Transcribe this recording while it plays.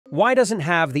Why doesn't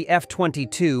the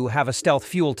F-22 have a stealth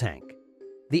fuel tank?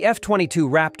 The F-22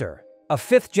 Raptor, a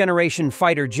fifth-generation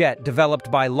fighter jet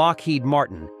developed by Lockheed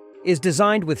Martin, is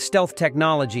designed with stealth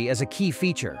technology as a key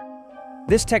feature.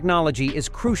 This technology is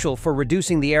crucial for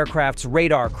reducing the aircraft's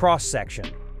radar cross-section,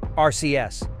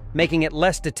 RCS, making it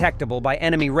less detectable by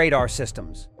enemy radar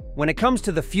systems. When it comes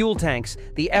to the fuel tanks,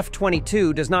 the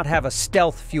F-22 does not have a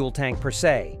stealth fuel tank per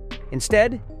se.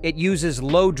 Instead, it uses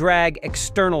low-drag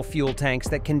external fuel tanks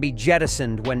that can be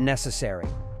jettisoned when necessary.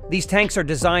 These tanks are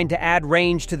designed to add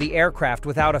range to the aircraft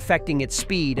without affecting its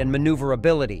speed and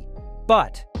maneuverability.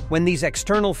 But when these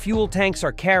external fuel tanks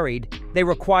are carried, they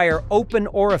require open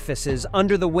orifices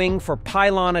under the wing for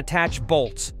pylon-attached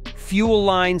bolts, fuel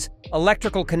lines,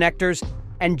 electrical connectors,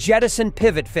 and jettison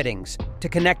pivot fittings to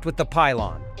connect with the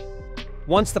pylon.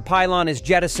 Once the pylon is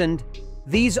jettisoned,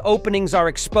 these openings are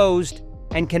exposed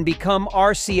and can become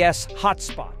RCS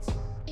hotspots.